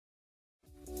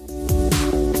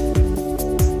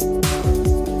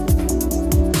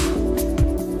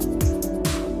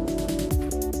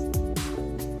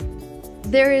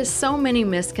There is so many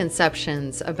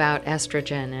misconceptions about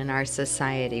estrogen in our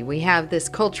society. We have this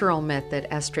cultural myth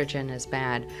that estrogen is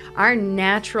bad. Our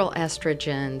natural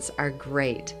estrogens are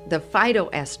great. The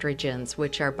phytoestrogens,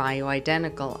 which are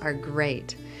bioidentical, are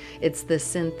great. It's the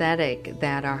synthetic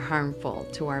that are harmful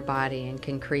to our body and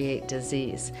can create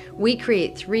disease. We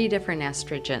create 3 different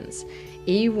estrogens: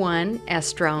 E1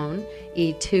 estrone,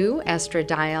 E2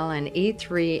 estradiol, and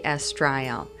E3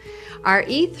 estriol. Our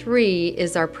E3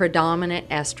 is our predominant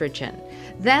estrogen.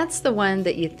 That's the one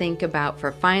that you think about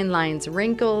for fine lines,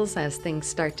 wrinkles, as things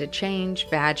start to change,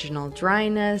 vaginal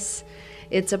dryness.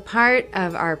 It's a part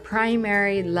of our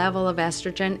primary level of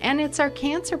estrogen, and it's our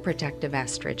cancer protective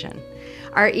estrogen.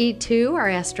 Our E2, our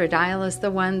estradiol, is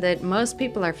the one that most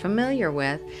people are familiar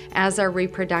with as our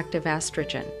reproductive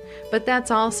estrogen. But that's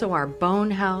also our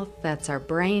bone health, that's our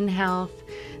brain health.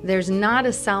 There's not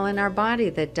a cell in our body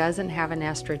that doesn't have an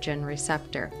estrogen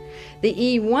receptor. The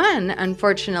E1,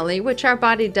 unfortunately, which our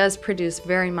body does produce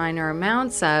very minor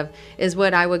amounts of, is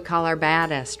what I would call our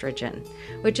bad estrogen,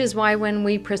 which is why when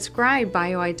we prescribe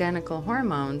bioidentical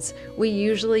hormones, we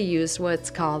usually use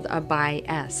what's called a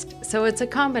bi-est. So it's a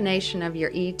combination of your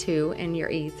E2 and your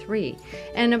E3,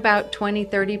 and about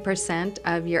 20-30%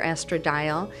 of your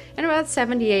estradiol, and about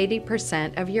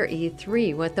 70-80% of your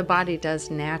E3, what the body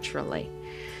does naturally.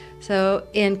 So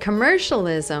in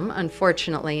commercialism,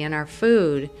 unfortunately, in our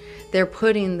food, they're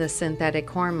putting the synthetic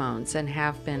hormones and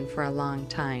have been for a long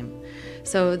time.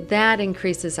 So that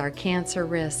increases our cancer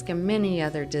risk and many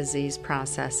other disease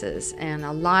processes. And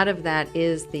a lot of that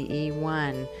is the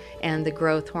E1 and the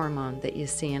growth hormone that you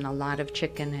see in a lot of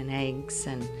chicken and eggs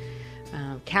and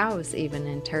cows, even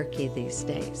in turkey these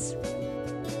days.